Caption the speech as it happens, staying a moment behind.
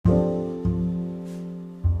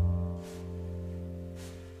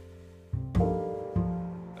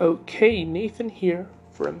Okay, Nathan here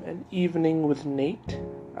from An Evening with Nate.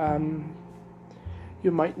 You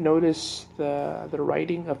might notice the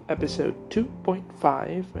writing of episode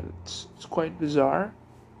 2.5, and it's quite bizarre.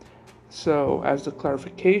 So, as a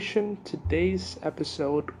clarification, today's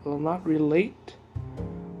episode will not relate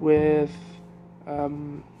with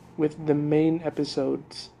the main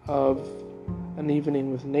episodes of An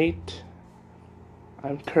Evening with Nate.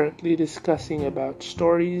 I'm currently discussing about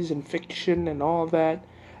stories and fiction and all that,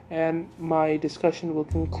 and my discussion will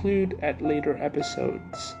conclude at later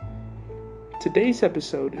episodes. Today's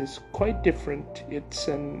episode is quite different. It's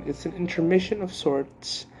an intermission of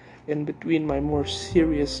sorts in between my more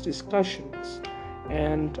serious discussions,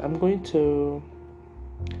 and I'm going to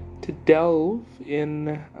delve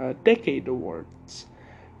in Decade Awards,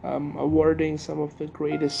 awarding some of the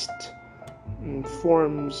greatest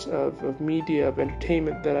forms of media, of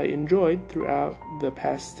entertainment that I enjoyed throughout the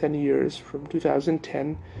past 10 years from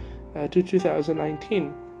 2010 to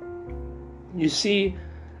 2019. You see,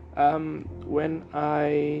 when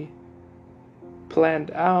I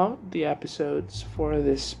planned out the episodes for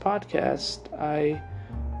this podcast, I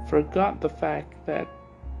forgot the fact that,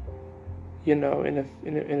 in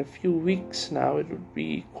a few weeks now it would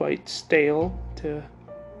be quite stale to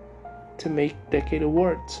make Decade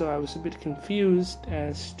Awards, so I was a bit confused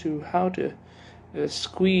as to how to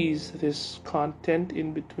squeeze this content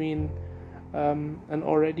in between an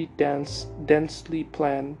already densely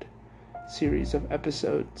planned series of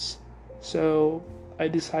episodes. So I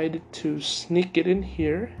decided to sneak it in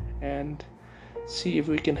here and see if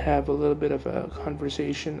we can have a little bit of a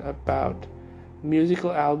conversation about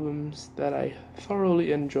musical albums that I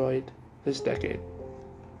thoroughly enjoyed this decade.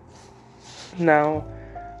 Now,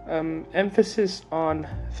 emphasis on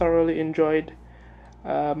thoroughly enjoyed,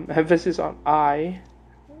 emphasis on I,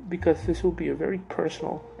 because this will be a very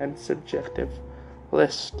personal and subjective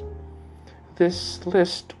list. This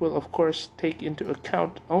list will, of course, take into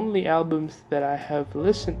account only albums that I have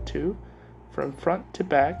listened to from front to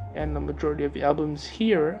back, and the majority of the albums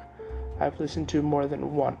here I've listened to more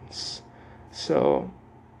than once. So,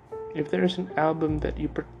 if there's an album that you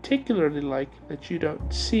particularly like that you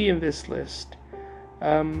don't see in this list,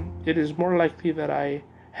 it is more likely that I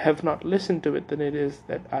have not listened to it than it is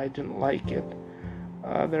that I didn't like it.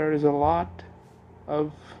 There's a lot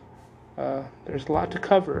to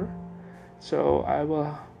cover, so I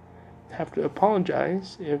will have to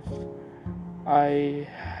apologize if I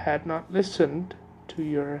had not listened to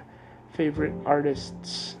your favorite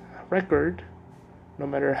artist's record, no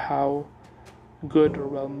matter how good or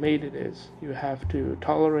well made it is. You have to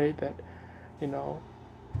tolerate that,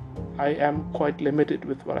 I am quite limited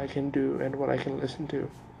with what I can do and what I can listen to.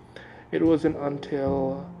 It wasn't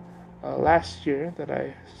until last year that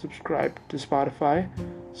I subscribed to Spotify,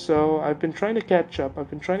 so I've been trying to catch up,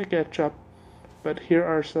 but here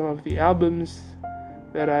are some of the albums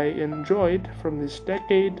that I enjoyed from this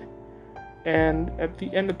decade, and at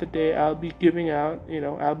the end of the day, I'll be giving out,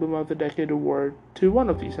 Album of the Decade award to one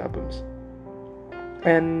of these albums.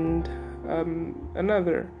 And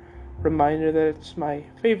another reminder that it's my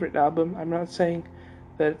favorite album. I'm not saying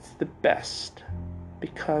that it's the best,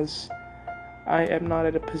 because I am not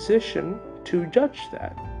in a position to judge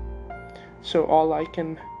that. So all I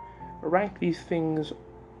can rank these things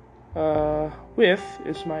with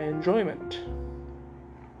is my enjoyment.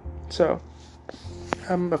 So,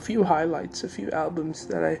 a few highlights, a few albums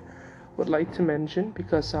that I would like to mention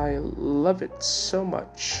because I love it so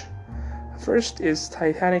much. First is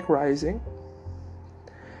Titanic Rising.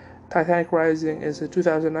 Titanic Rising is a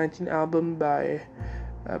 2019 album by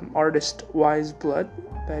artist Wise Blood.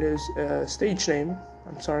 That is a stage name.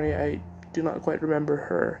 I'm sorry, I do not quite remember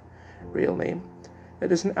her real name.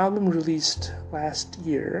 It is an album released last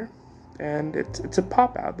year, and it's a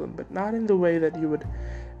pop album, but not in the way that you would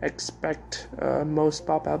expect most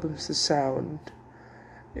pop albums to sound.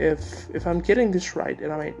 If I'm getting this right,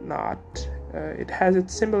 and I might not, it has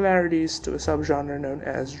its similarities to a subgenre known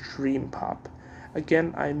as dream pop.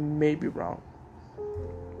 Again, I may be wrong.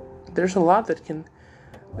 There's a lot that can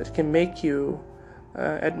make you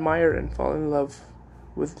admire and fall in love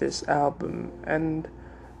with this album, and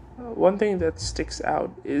one thing that sticks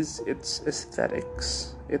out is its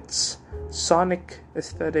aesthetics, its sonic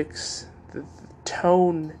aesthetics, the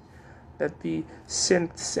tone that the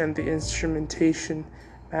synths and the instrumentation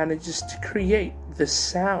manages to create, the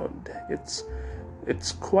sound. It's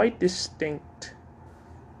quite distinct.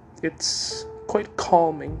 It's quite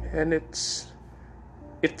calming, and it's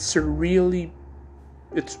a really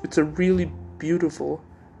beautiful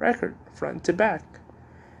record front to back.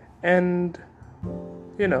 And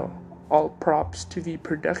all props to the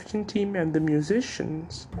production team and the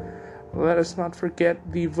musicians. Let us not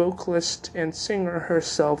forget the vocalist and singer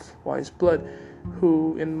herself, Wise Blood,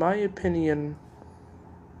 who, in my opinion,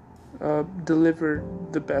 delivered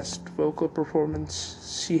the best vocal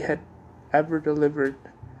performance she had ever delivered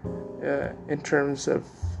in terms of,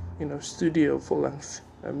 studio full-length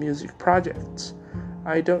music projects.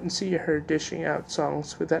 I don't see her dishing out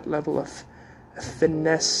songs with that level of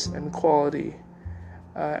finesse and quality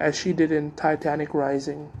as she did in Titanic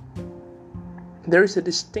Rising. There's a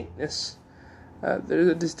distinctness, there's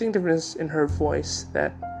a distinctiveness in her voice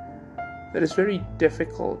that is very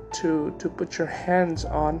difficult to put your hands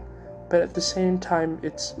on, but at the same time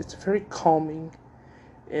it's very calming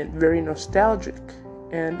and very nostalgic.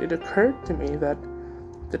 And it occurred to me that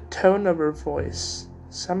the tone of her voice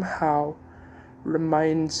somehow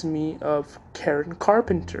reminds me of Karen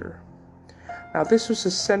Carpenter. Now, this was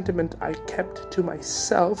a sentiment I kept to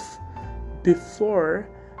myself before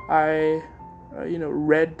I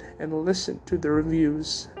read and listened to the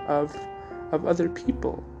reviews of other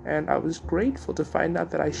people, and I was grateful to find out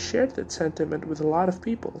that I shared that sentiment with a lot of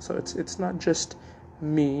people. So it's not just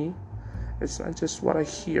me, it's not just what I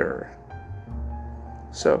hear.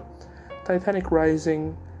 So Titanic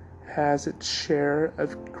Rising has its share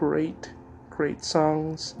of great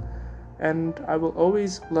songs, and I will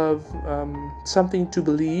always love Something to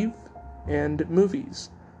Believe and Movies.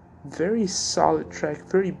 Very solid track,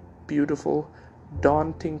 very beautiful,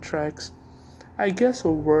 daunting tracks. I guess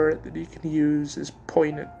a word that you can use is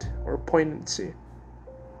poignant or poignancy,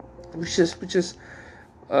 which is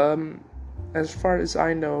as far as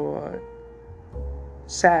I know,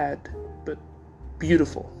 sad but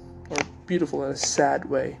beautiful, or beautiful in a sad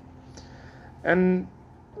way. And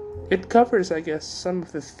it covers, I guess, some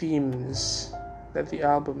of the themes that the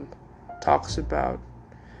album talks about.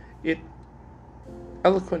 It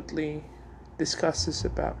eloquently discusses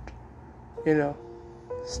about,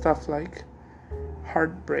 stuff like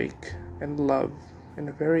heartbreak and love in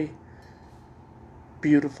a very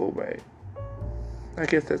beautiful way. I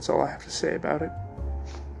guess that's all I have to say about it.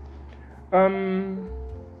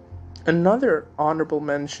 Another honorable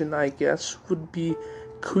mention, I guess, would be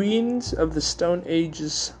Queens of the Stone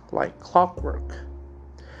Age's Like Clockwork.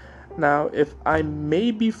 Now, if I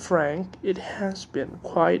may be frank, it has been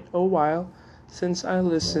quite a while since I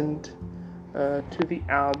listened to the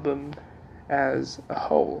album as a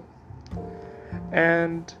whole.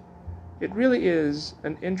 And it really is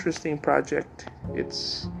an interesting project.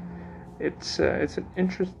 It's an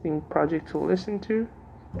interesting project to listen to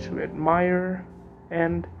admire,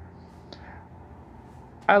 and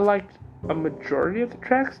I liked a majority of the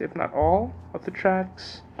tracks, if not all of the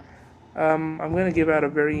tracks. I'm going to give out a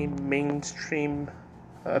very mainstream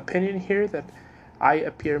opinion here that I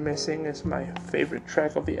Appear Missing is my favorite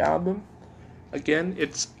track of the album. Again,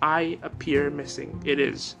 it's I Appear Missing. It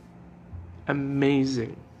is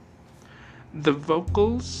amazing. The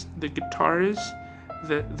vocals, the guitars,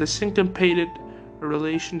 the syncopated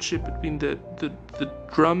relationship between the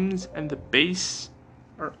drums and the bass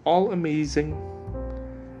are all amazing.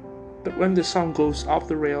 But when the song goes off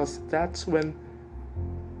the rails, that's when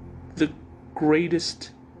the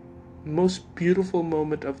greatest, most beautiful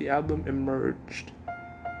moment of the album emerged.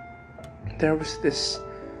 There was this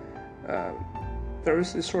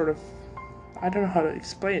sort of, I don't know how to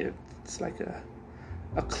explain it. It's like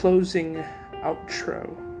a closing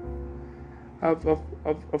outro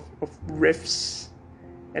of riffs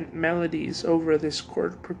and melodies over this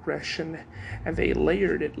chord progression, and they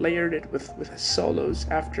layered it with solos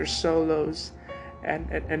after solos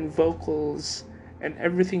and vocals, and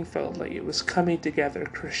everything felt like it was coming together,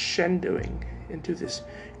 crescendoing into this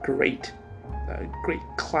great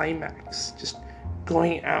climax, just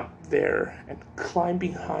going out there and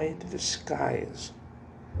climbing high into the skies,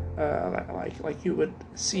 like you would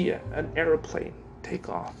see an airplane take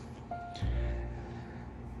off.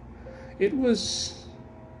 It was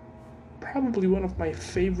probably one of my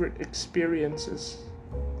favorite experiences,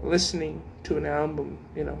 listening to an album,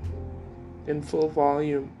 in full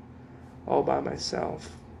volume, all by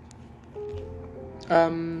myself.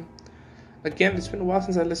 Again, it's been a while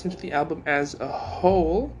since I listened to the album as a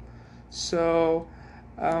whole, so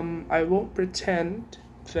I won't pretend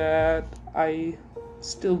that I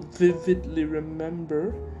still vividly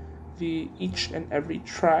remember each and every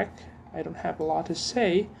track. I don't have a lot to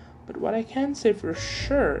say, but what I can say for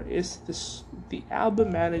sure is the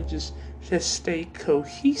album manages to stay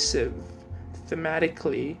cohesive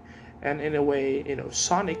thematically and in a way,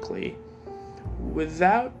 sonically,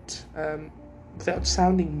 without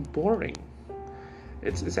sounding boring.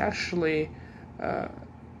 It's actually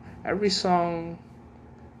every song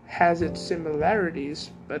has its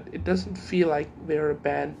similarities, but it doesn't feel like they're a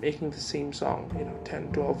band making the same song,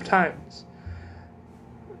 10, 12 times.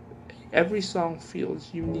 Every song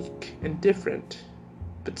feels unique and different,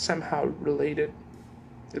 but somehow related.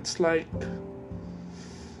 It's like,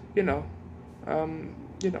 you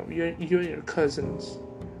and your cousins.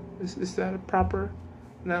 Is that a proper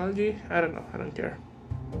analogy? I don't know. I don't care.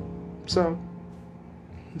 So,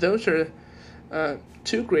 those are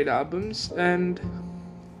two great albums, and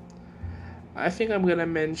I think I'm gonna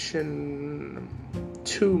mention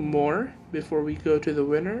two more before we go to the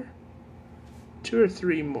winner. Two or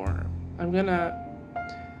three more. I'm gonna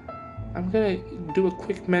do a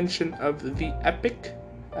quick mention of The Epic,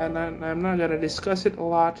 and I'm not gonna discuss it a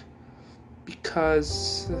lot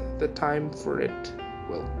because the time for it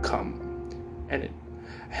will come, and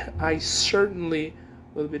I certainly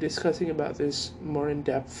will be discussing about this more in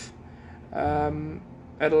depth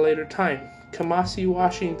at a later time. Kamasi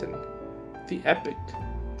Washington, The Epic.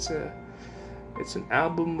 It's an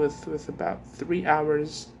album with about 3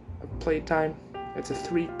 hours of playtime. It's a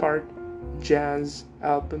 3-part jazz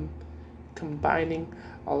album combining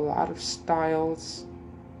a lot of styles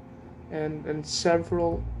and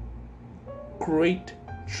several great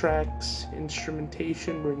tracks,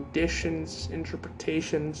 instrumentation, renditions,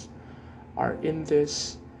 interpretations are in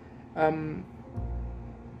this.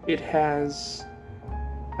 It has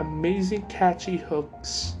amazing catchy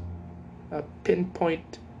hooks,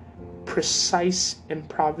 pinpoint, precise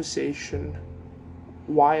improvisation,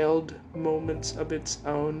 wild moments of its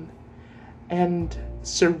own, and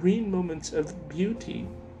serene moments of beauty,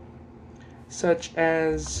 such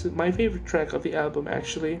as my favorite track of the album,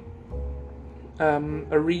 actually,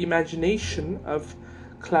 a reimagination of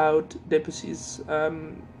Claude Debussy's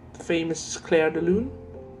famous Clair de Lune,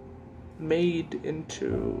 made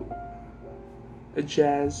into a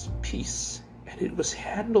jazz piece, and it was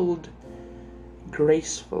handled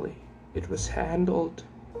gracefully. It was handled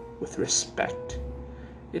with respect.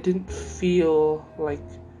 It didn't feel like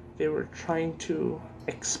they were trying to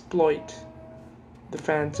exploit the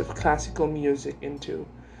fans of classical music into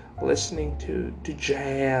listening to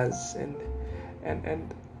jazz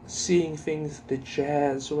and seeing things the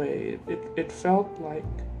jazz way. It felt like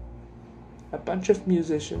a bunch of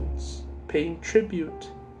musicians paying tribute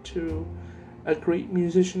to a great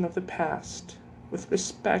musician of the past, with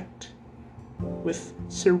respect, with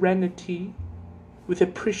serenity, with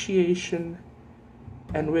appreciation,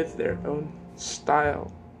 and with their own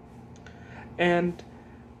style. And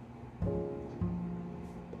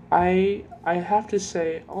I have to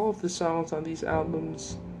say, all of the songs on these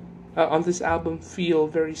albums, on this album, feel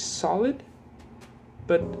very solid,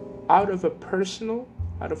 but out of a personal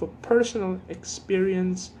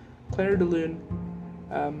experience, Clair de Lune,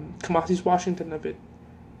 Kamasi's Washington of it,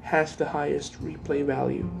 has the highest replay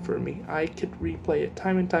value for me. I could replay it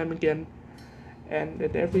time and time again, and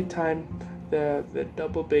every time the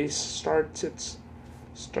double bass starts its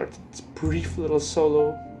brief little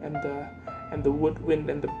solo, and the woodwind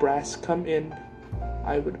and the brass come in,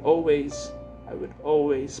 I would always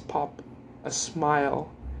pop a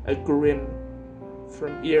smile, a grin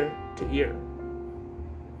from ear to ear.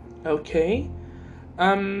 Okay,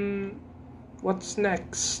 what's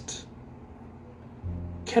next?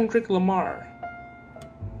 Kendrick Lamar.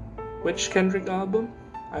 Which Kendrick album?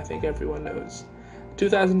 I think everyone knows.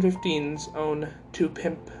 2015's own To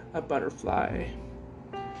Pimp a Butterfly.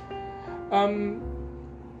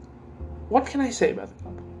 What can I say about the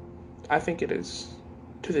album? I think it is,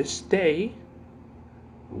 to this day,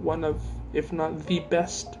 one of, if not the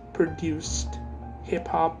best produced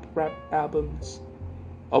hip-hop rap albums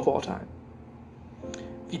of all time.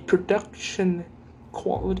 The production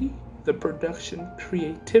quality, the production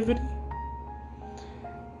creativity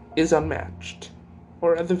is unmatched,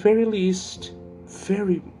 or at the very least,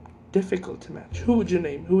 very difficult to match. Who would you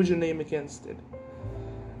name against it?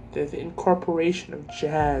 The incorporation of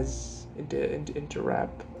jazz into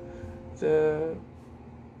rap, the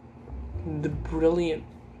brilliant,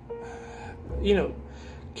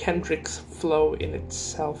 Kendrick's flow in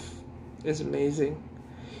itself is amazing.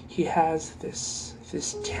 He has this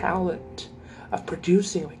talent of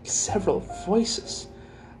producing like several voices,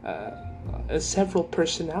 several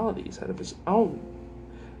personalities out of his own,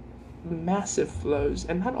 massive flows,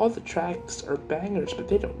 and not all the tracks are bangers, but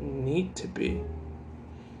they don't need to be.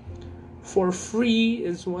 For Free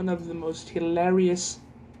is one of the most hilarious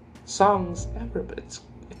songs ever, but it's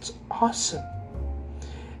awesome.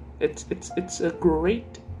 It's a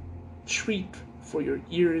great treat for your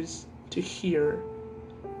ears to hear.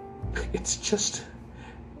 It's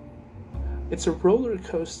a roller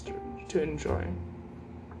coaster to enjoy.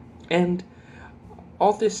 And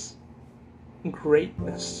all this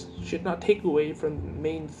greatness should not take away from the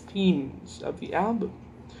main themes of the album,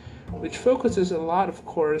 which focuses a lot, of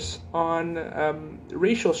course, on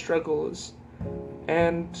racial struggles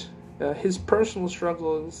and his personal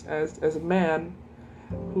struggles as a man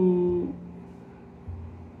who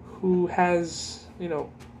has, a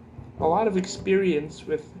lot of experience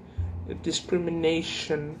with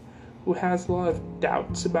discrimination, who has a lot of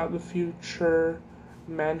doubts about the future,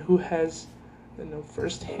 a man who has,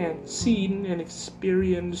 firsthand seen and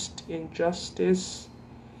experienced injustice,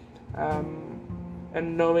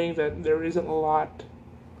 and knowing that there isn't a lot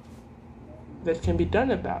that can be done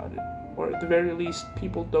about it, or at the very least,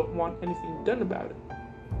 people don't want anything done about it.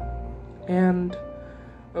 And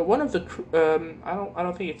one of the I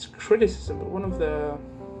don't think it's criticism, but one of the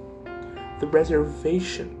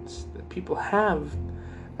reservations that people have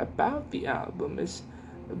about the album is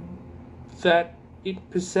that it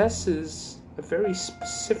possesses a very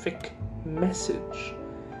specific message.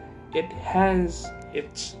 It has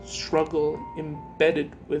its struggle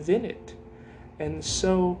embedded within it, and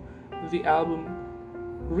so the album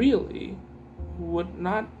really would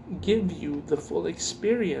not give you the full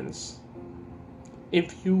experience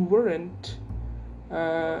if you weren't,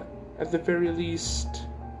 at the very least,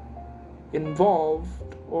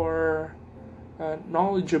 involved or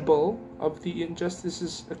knowledgeable of the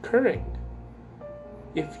injustices occurring.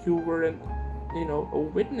 If you weren't, a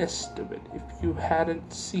witness to it, if you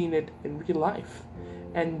hadn't seen it in real life.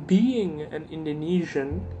 And being an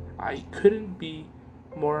Indonesian, I couldn't be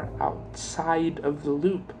more outside of the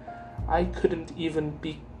loop. I couldn't even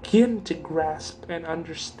begin to grasp and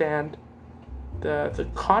understand the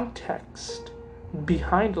context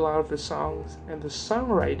behind a lot of the songs and the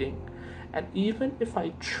songwriting. And even if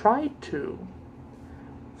I tried to,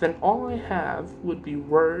 then all I have would be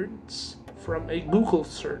words from a Google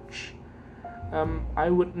search. I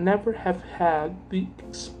would never have had the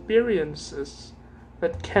experiences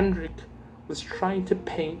that Kendrick was trying to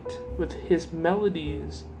paint with his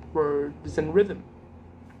melodies, words, and rhythm.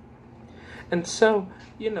 And so,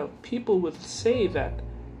 people would say that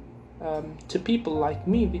to people like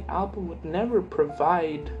me, the album would never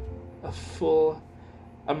provide a full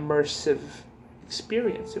immersive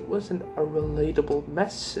experience. It wasn't a relatable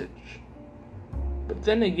message. But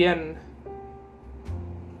then again,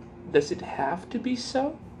 does it have to be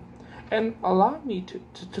so? And allow me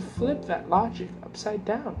to flip that logic upside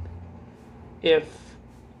down. If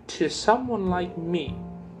to someone like me,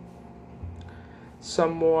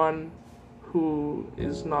 someone who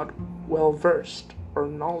is not well versed or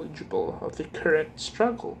knowledgeable of the current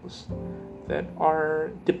struggles that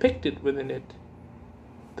are depicted within it,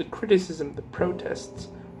 the criticism, the protests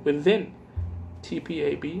within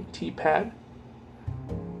TPAB, TPAD,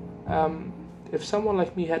 if someone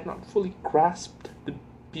like me had not fully grasped the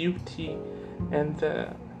beauty and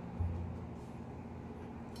the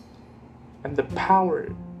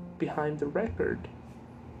power behind the record,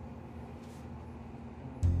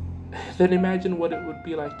 then imagine what it would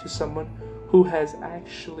be like to someone who has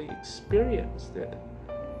actually experienced it.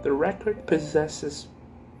 The record possesses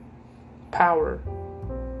power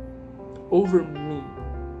over me,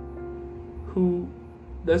 who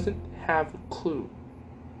doesn't have a clue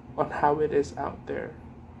on how it is out there.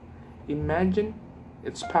 Imagine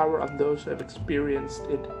its power on those who have experienced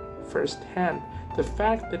it firsthand. The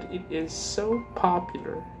fact that it is so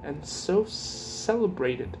popular and so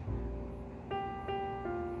celebrated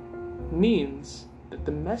means that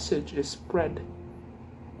the message is spread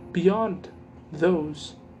beyond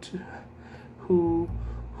those who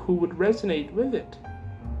would resonate with it.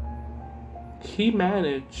 He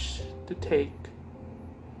managed to take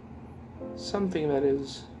something that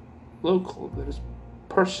is local, that is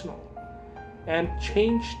personal, and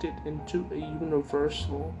changed it into a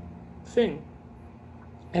universal thing.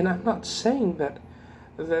 And I'm not saying that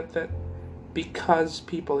because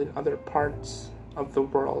people in other parts of the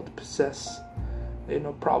world possess,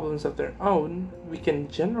 problems of their own, we can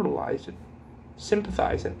generalize it,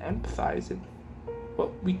 sympathize and empathize it.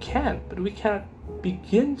 Well, we can, but we cannot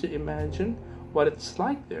begin to imagine what it's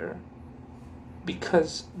like there,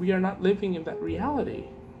 because we are not living in that reality.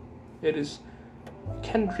 It is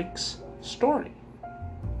Kendrick's story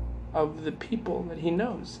of the people that he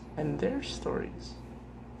knows and their stories.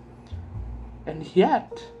 And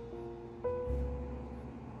yet,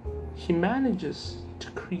 he manages to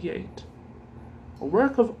create a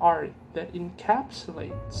work of art that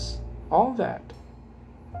encapsulates all that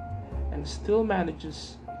and still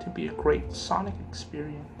manages to be a great sonic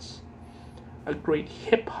experience, a great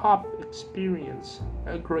hip-hop experience,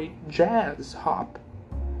 a great jazz hop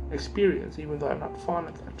experience, even though I'm not fond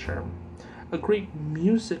of that term, a great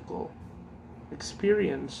musical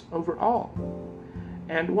experience overall.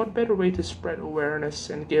 And what better way to spread awareness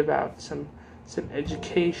and give out some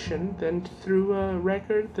education than through a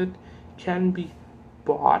record that can be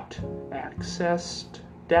bought, accessed,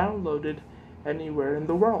 downloaded anywhere in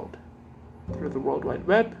the world, through the World Wide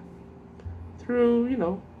Web, through,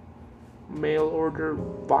 mail order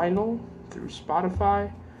vinyl, through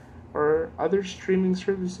Spotify, or other streaming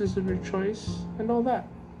services of your choice, and all that.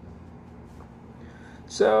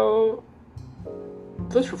 So,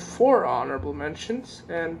 those were 4 honorable mentions,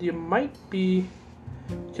 and you might be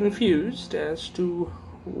confused as to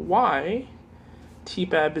why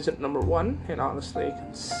TPAB isn't number 1, and honestly I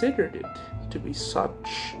considered it to be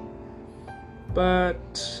such.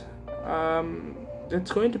 But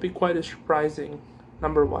it's going to be quite a surprising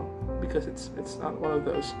number 1, because it's not one of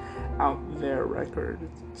those out there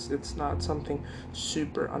records. It's not something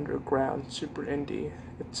super underground, super indie.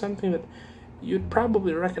 It's something that you'd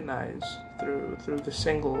probably recognize through the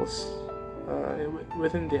singles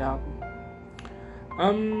within the album.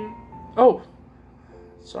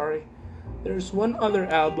 Sorry. There's one other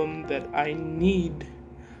album that I need,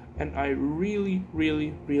 and I really,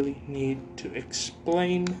 really, really need to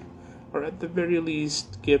explain, or at the very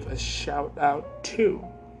least give a shout out to.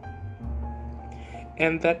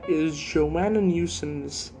 And that is Joanna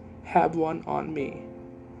Newsom's Have One On Me,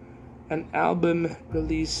 an album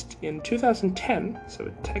released in 2010, so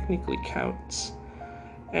it technically counts.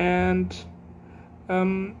 And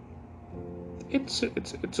it's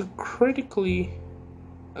a critically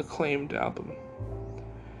acclaimed album.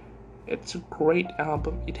 It's a great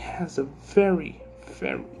album. It has a very,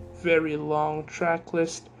 very, very long track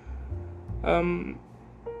list, with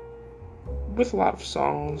a lot of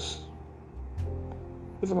songs.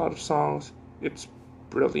 It's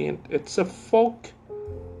brilliant. It's a folk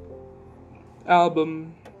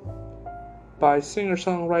album by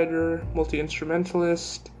singer-songwriter,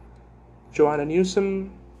 multi-instrumentalist Joanna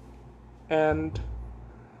Newsom, and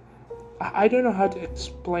I don't know how to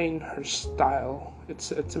explain her style.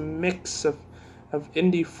 It's a mix of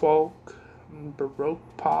indie folk, baroque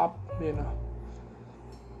pop,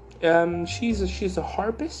 She's a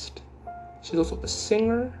harpist. She's also a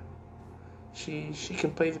singer. She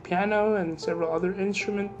can play the piano and several other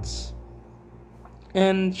instruments.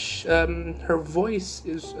 And her voice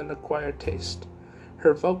is an acquired taste.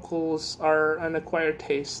 Her vocals are an acquired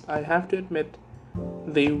taste. I have to admit,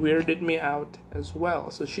 they weirded me out as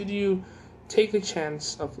well. So should you take the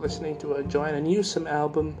chance of listening to a Joanna Newsom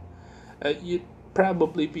album, you'd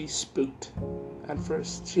probably be spooked at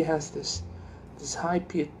first. She has this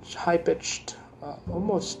high-pitched,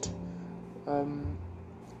 almost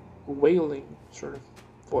wailing sort of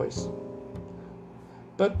voice.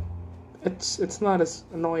 But it's not as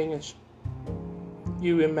annoying as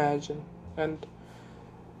you imagine, and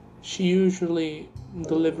she usually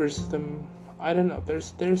delivers them. I don't know.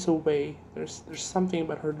 There's a way. There's something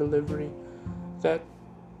about her delivery that,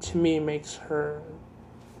 to me, makes her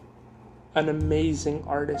an amazing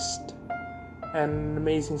artist and an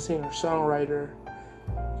amazing singer-songwriter,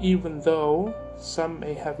 even though some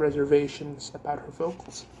may have reservations about her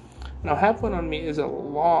vocals. Now, Have One On Me is a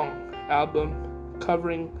long album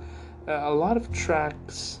covering a lot of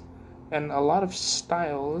tracks and a lot of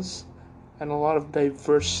styles and a lot of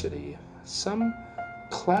diversity. Some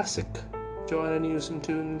classic Joanna Newsom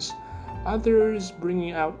tunes, others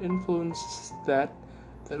bringing out influences that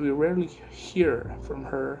we rarely hear from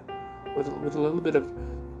her, with a little bit of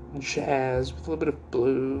jazz, with a little bit of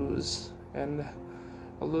blues, and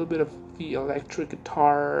a little bit of the electric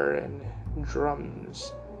guitar and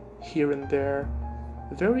drums here and there.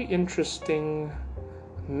 A very interesting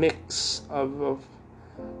mix of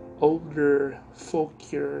older,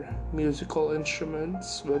 folkier musical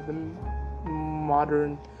instruments with the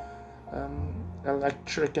modern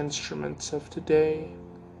electric instruments of today.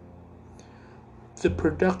 The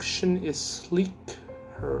production is sleek,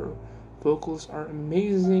 her vocals are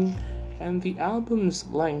amazing, and the album's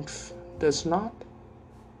length does not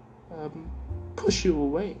push you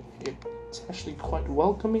away. It's actually quite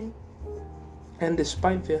welcoming, and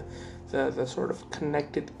despite the sort of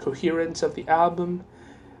connected coherence of the album,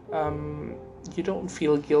 you don't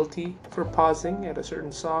feel guilty for pausing at a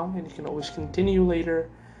certain song, and you can always continue later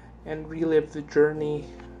and relive the journey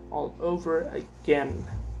all over again.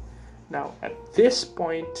 Now, at this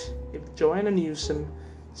point, if Joanna Newsom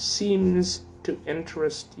seems to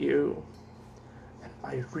interest you, and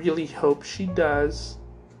I really hope she does,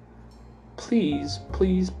 please,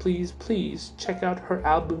 please, please, please check out her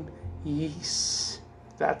album Yees.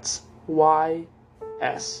 That's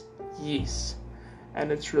Y-S, Yees.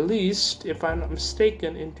 and it's released, if I'm not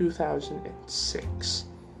mistaken, in 2006.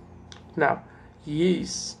 Now,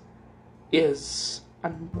 Yeast is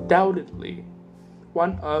undoubtedly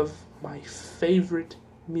one of my favorite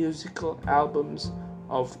musical albums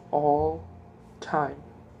of all time.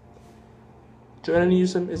 Joanna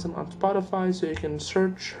Newsom isn't on Spotify, so you can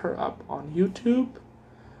search her up on YouTube,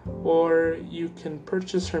 or you can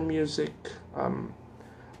purchase her music on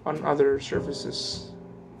other services.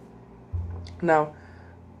 Now,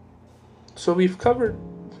 so we've covered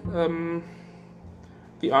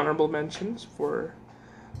the honorable mentions for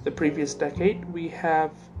the previous decade. We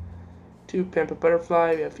have To Pimp a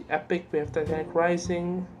Butterfly, we have The Epic, we have Titanic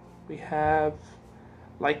Rising, we have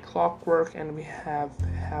Like Clockwork, and we have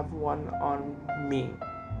One on Me.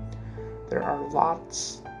 There are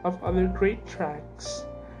lots of other great tracks,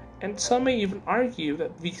 and some may even argue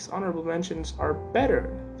that these honorable mentions are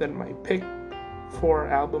better than my pick for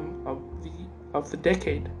album of the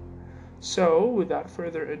decade. So, without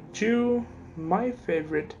further ado, my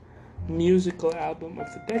favorite musical album of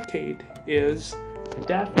the decade is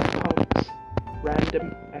Daft Punk's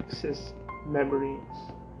Random Access Memories.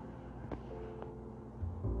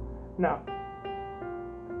 Now,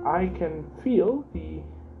 I can feel the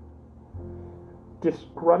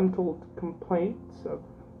disgruntled complaints of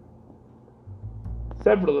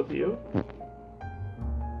several of you,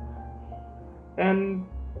 and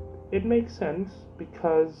it makes sense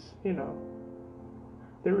because,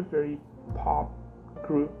 they're a very pop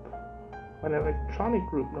group, an electronic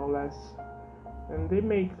group no less, and they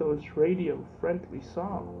make those radio-friendly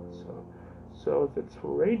songs. So if it's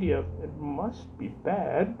for radio, it must be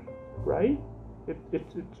bad, right?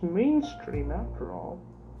 It's mainstream after all.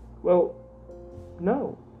 Well,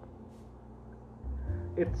 no.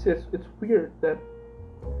 It's weird that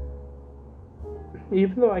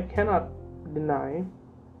even though I cannot deny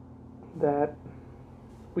that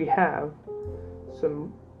we have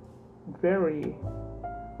some very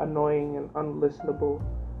annoying and unlistenable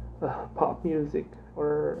pop music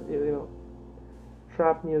or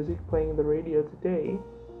trap music playing the radio today,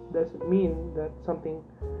 doesn't mean that something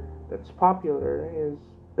that's popular is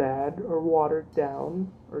bad or watered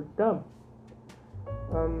down or dumb.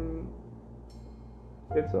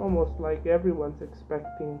 It's almost like everyone's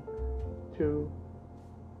expecting to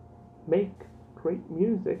make great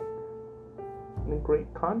music and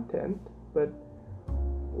great content, but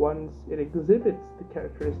once it exhibits the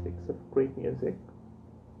characteristics of great music,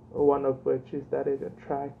 one of which is that it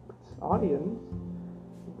attracts audience,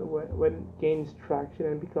 when it gains traction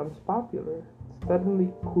and becomes popular, it's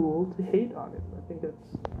suddenly cool to hate on it. I think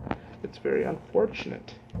it's very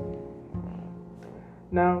unfortunate.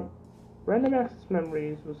 Now, Random Access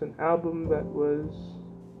Memories was an album that was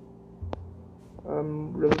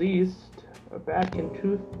released back in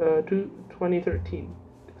 2013,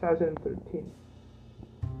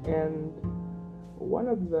 and one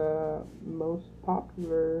of the most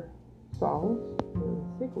popular songs, the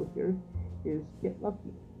single here, is Get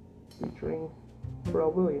Lucky, featuring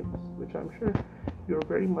Pharrell Williams, which I'm sure you're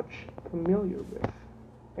very much familiar with.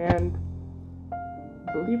 And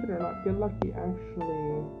believe it or not, Get Lucky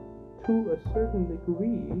actually, to a certain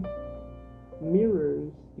degree,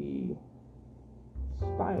 mirrors the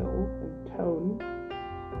style and tone,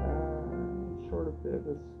 sort of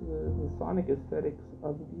the sonic aesthetics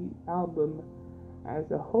of the album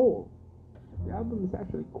as a whole. The album is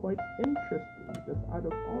actually quite interesting because out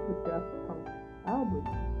of all the Daft Punk albums,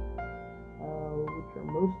 which are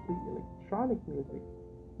mostly electronic music,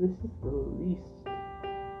 this is the least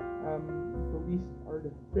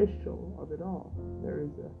artificial of it all. There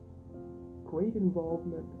is a great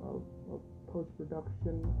involvement of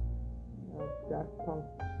post-production, Daft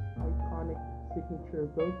Punk's iconic signature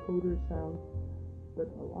vocoder sound, but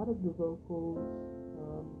a lot of the vocals,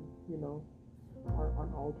 are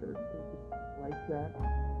unaltered, like that.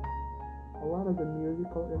 A lot of the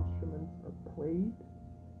musical instruments are played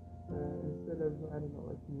instead of,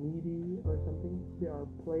 like MIDI or something. They are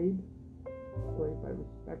played by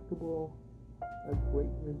respectable,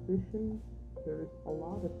 great musicians. There is a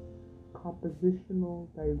lot of compositional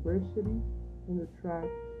diversity in the track.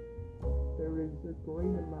 There is a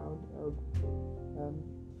great amount of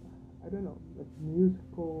like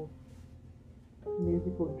musical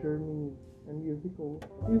journeys and musical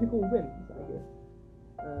wins, I guess,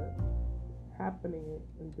 happening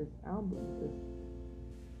in this album.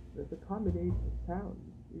 The combination of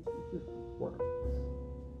sounds, it just works.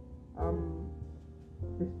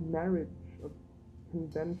 This marriage of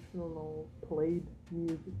conventional played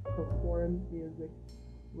music, performed music,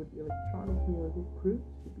 with electronic music proves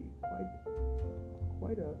to be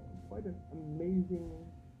quite an amazing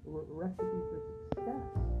recipe for success.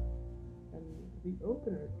 And the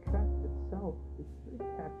opener track itself is very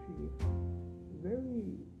catchy,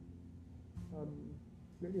 very,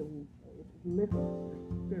 very, it lifts your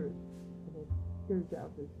spirit, and it gives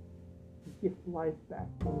out this gift life back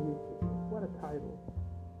to music. What a title!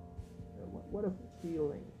 What a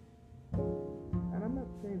feeling! And I'm not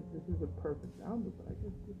saying this is a perfect album, but I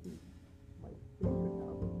guess this is my favorite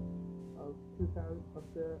album of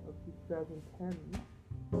 2010.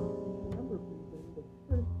 For a number of reasons. The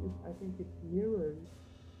first is I think it mirrors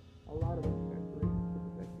a lot of aspirations for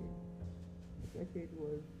the decade. The decade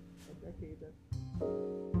was a decade that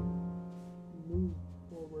moved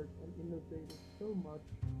forward and innovated so much,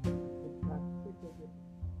 it got sick of it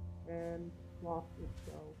and lost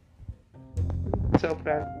itself. Itself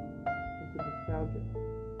back into nostalgia.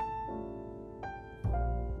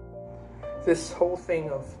 This whole thing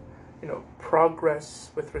of,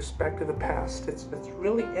 progress with respect to the past, it's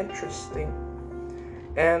really interesting,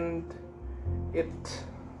 and it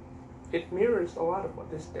mirrors a lot of what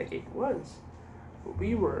this decade was.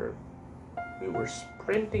 We were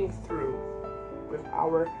sprinting through with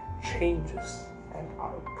our changes and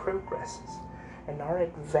our progresses and our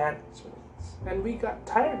advancements, and we got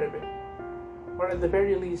tired of it. Or at the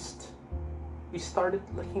very least, we started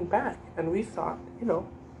looking back and we thought,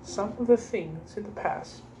 some of the things in the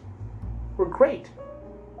past were great.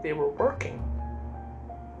 They were working.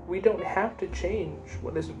 We don't have to change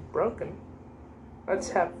what isn't broken. Let's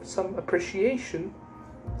have some appreciation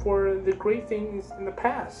for the great things in the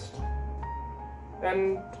past.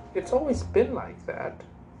 And it's always been like that.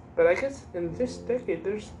 But I guess in this decade,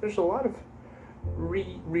 there's a lot of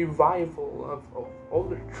revival of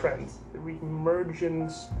older trends, the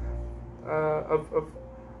re-emergence of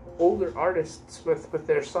older artists with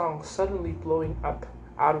their songs suddenly blowing up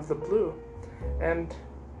out of the blue. And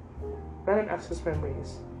Random Access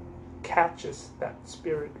Memories catches that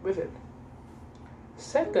spirit with it.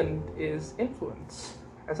 Second is influence.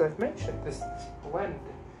 As I've mentioned, this blend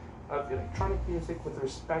of electronic music with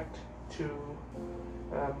respect to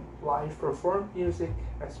live performed music,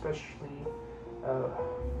 especially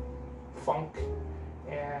funk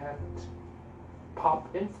and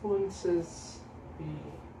pop influences,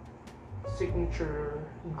 the signature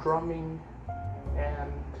drumming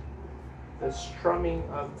and the strumming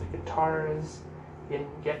of the guitars in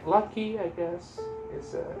Get Lucky, I guess,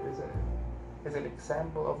 is an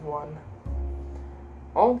example of one.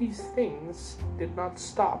 All these things did not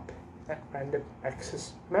stop at Random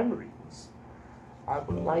Access Memories. I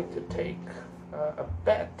would like to take a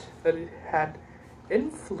bet that it had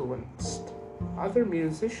influenced other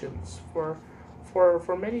musicians for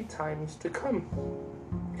many times to come.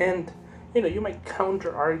 And you might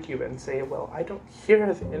counter argue and say, well, I don't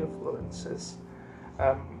hear the influences.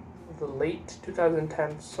 The late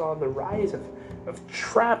 2010s saw the rise of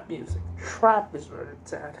trap music. Trap is where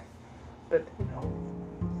it's at. But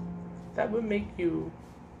that would make you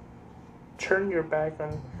turn your back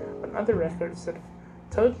on other records that have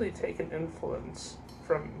totally taken influence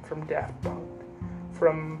from Daft Punk,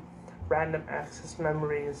 from Random Access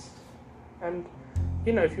Memories. And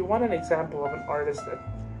if you want an example of an artist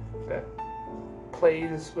that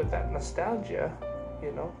plays with that nostalgia,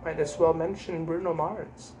 might as well mention Bruno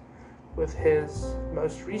Mars with his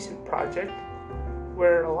most recent project,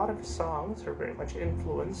 where a lot of his songs are very much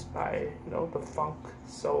influenced by the funk,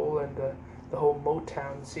 soul, and the whole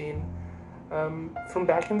Motown scene from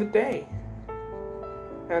back in the day.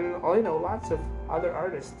 And lots of other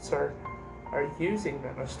artists are using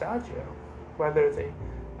that nostalgia, whether they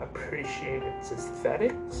appreciate its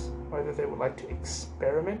aesthetics, whether they would like to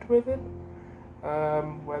experiment with it,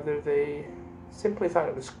 whether they simply thought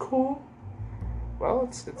it was cool. Well,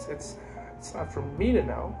 it's not for me to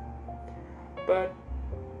know, but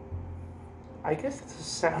I guess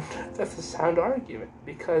that's a sound argument,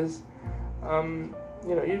 because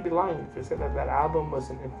you'd be lying if you said that album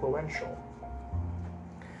wasn't influential.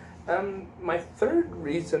 My third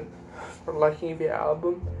reason for liking the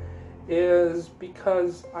album is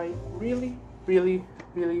because I really, really,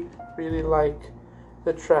 really, really like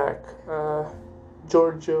the track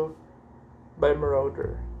Giorgio by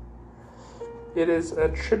Moroder. It is a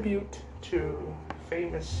tribute to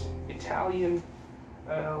famous Italian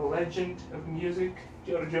legend of music,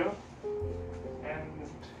 Giorgio, and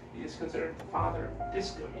he is considered the father of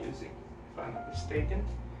disco music, if I'm not mistaken,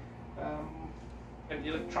 and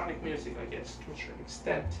electronic music, I guess, to a certain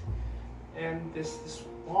extent. And this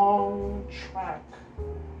long track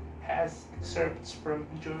has excerpts from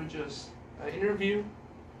Giorgio's interview,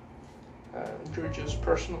 Giorgio's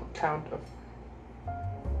personal account of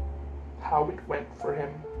how it went for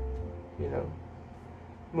him,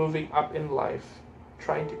 moving up in life,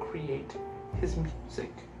 trying to create his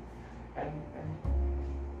music. And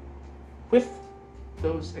with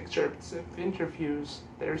those excerpts of interviews,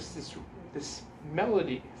 there's this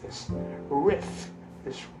melody, this riff,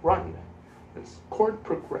 this run, this chord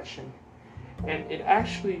progression, and it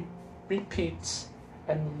actually repeats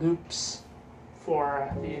and loops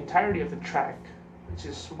for the entirety of the track, which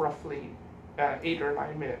is roughly 8 or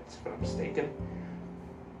 9 minutes, if I'm not mistaken.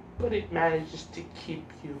 But it manages to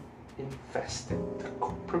keep you invested. The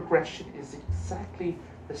progression is exactly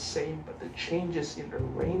the same, but the changes in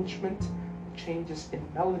arrangement, the changes in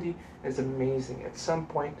melody is amazing. At some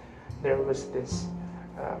point, there was this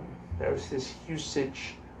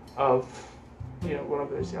usage of one of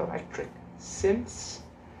those electric synths.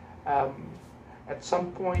 At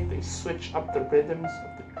some point, they switch up the rhythms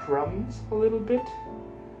of the drums a little bit.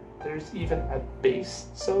 There's even a bass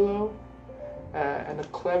solo and a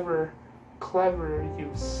clever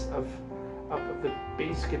use of the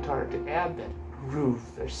bass guitar to add that groove.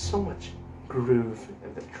 There's so much groove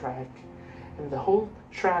in the track, and the whole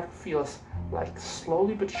track feels like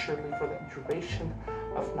slowly but surely, for the duration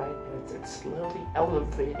of 9 minutes, it's slowly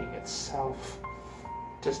elevating itself,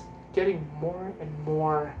 just getting more and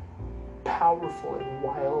more powerful and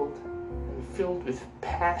wild and filled with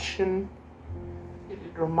passion. It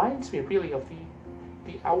reminds me really of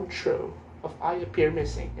the outro of I Appear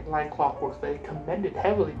Missing in Like Clockwork that I commended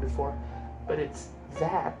heavily before, but it's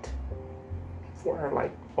that for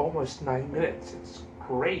like almost 9 minutes. It's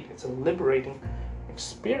great. It's a liberating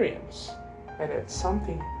experience, and it's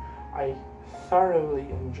something I thoroughly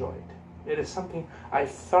enjoyed. It is something I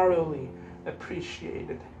thoroughly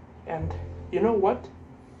appreciated. And you know what?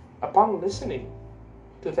 Upon listening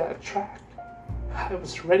to that track, I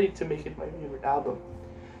was ready to make it my favorite album.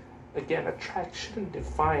 Again, a track shouldn't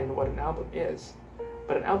define what an album is,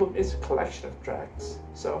 but an album is a collection of tracks.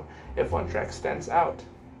 So if one track stands out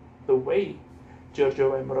the way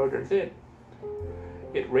Giorgio Moroder did,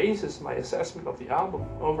 it raises my assessment of the album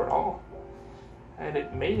overall, and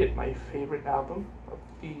it made it my favorite album of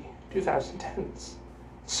the 2010s.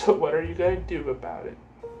 So what are you going to do about it?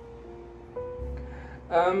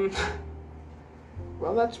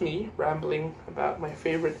 Well, that's me rambling about my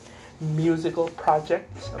favorite musical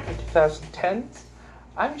projects of the 2010s.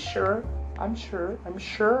 I'm sure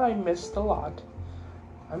I missed a lot.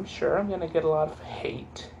 I'm sure I'm gonna get a lot of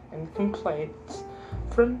hate and complaints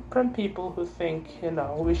from people who think,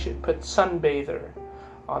 we should put Sunbather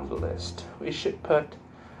on the list. We should put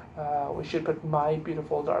My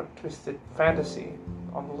Beautiful Dark Twisted Fantasy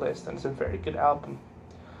on the list, and it's a very good album.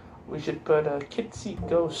 We should put Kids See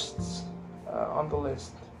Ghosts on the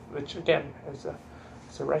list, which again is a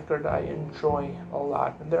record I enjoy a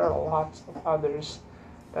lot, and there are lots of others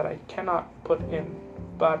that I cannot put in,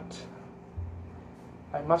 but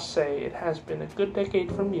I must say it has been a good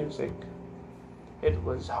decade for music. It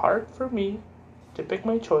was hard for me to pick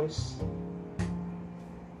my choice,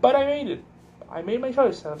 but I made it. I made my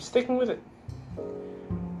choice, and I'm sticking with it.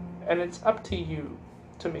 And it's up to you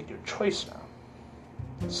to make your choice now.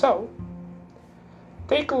 So,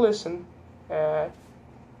 take a listen at,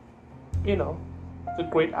 the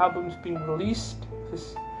great albums being released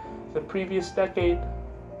the previous decade.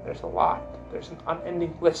 There's a lot. There's an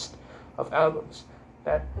unending list of albums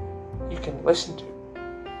that you can listen to.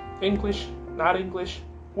 English, not English,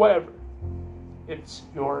 whatever. It's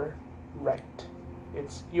your right.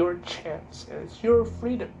 It's your chance, and it's your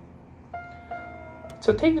freedom.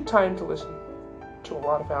 So take the time to listen to a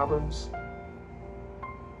lot of albums.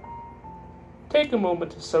 Take a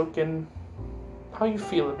moment to soak in how you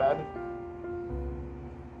feel about it.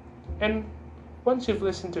 And once you've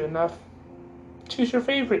listened to enough, choose your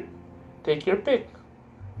favorite. Take your pick.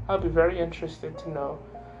 I'll be very interested to know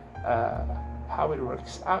how it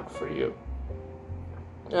works out for you.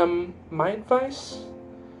 My advice,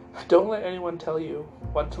 don't let anyone tell you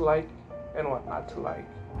what to like and what not to like.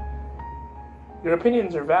 Your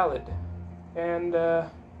opinions are valid, and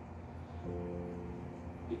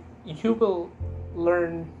you will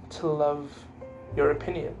learn to love your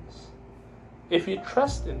opinions if you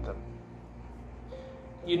trust in them.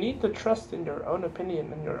 You need to trust in your own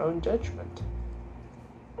opinion and your own judgment,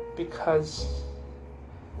 because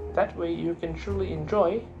that way you can truly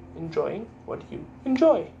enjoying what you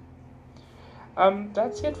enjoy.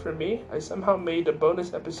 That's it for me. I somehow made a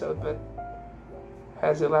bonus episode that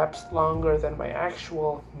has elapsed longer than my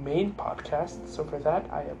actual main podcast, so for that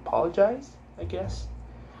I apologize, I guess.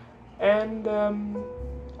 And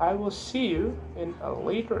I will see you in a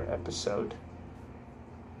later episode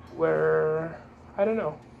where, I don't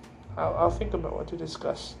know, I'll think about what to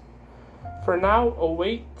discuss. For now,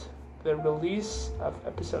 await the release of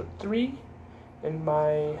episode 3 in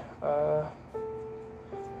my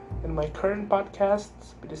current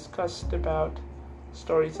podcasts. We discussed about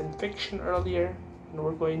stories in fiction earlier, and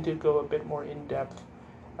we're going to go a bit more in depth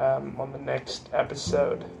on the next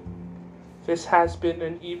episode. This has been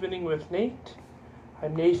An Evening with Nate.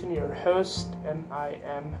 I'm Nathan, your host, and I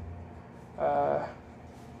am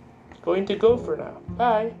going to go for now.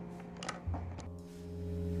 Bye!